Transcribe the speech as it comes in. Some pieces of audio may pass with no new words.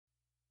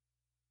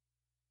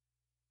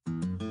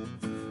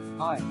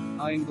Hi,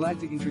 I am glad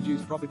to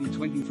introduce property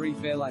 23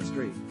 Fairlight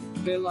Street,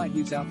 Fairlight,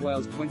 New South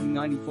Wales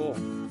 2094.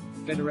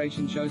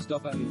 Federation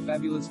showstopper in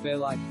fabulous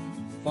Fairlight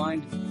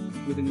find.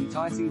 With an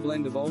enticing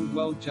blend of old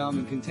world charm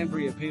and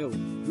contemporary appeal,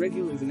 Red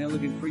Hill is an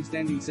elegant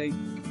freestanding seat.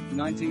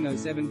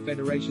 1907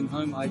 Federation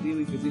home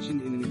ideally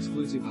positioned in an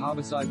exclusive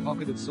harbourside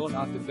pocket of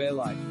sought-after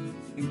Fairlight.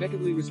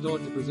 Impeccably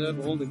restored to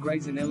preserve all the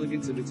grace and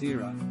elegance of its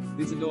era,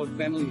 this adored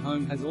family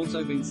home has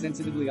also been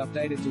sensitively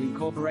updated to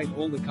incorporate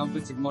all the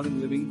comforts of modern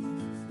living.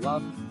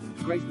 Love,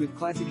 graced with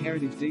classic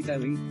heritage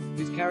detailing,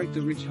 this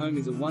character-rich home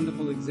is a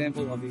wonderful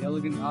example of the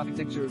elegant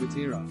architecture of its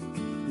era.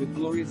 With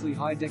gloriously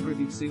high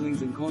decorative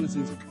ceilings and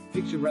cornices,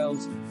 picture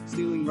rails,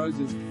 ceiling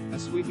roses, a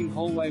sweeping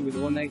hallway with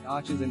ornate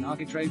arches and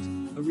architraves,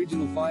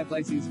 original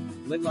fireplaces,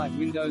 LED-light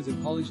windows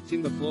and polished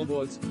timber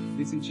floorboards,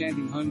 this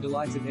enchanting home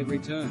delights at every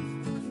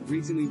turn.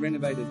 Recently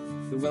renovated,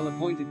 the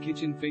well-appointed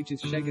kitchen features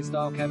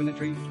Shaker-style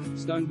cabinetry,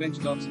 stone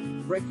benchtops,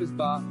 breakfast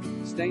bar,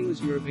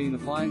 stainless European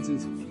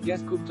appliances,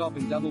 gas cooktop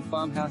and double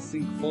farmhouse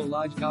sink, 4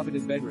 large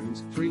carpeted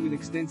bedrooms, 3 with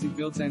extensive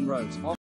built-in robes.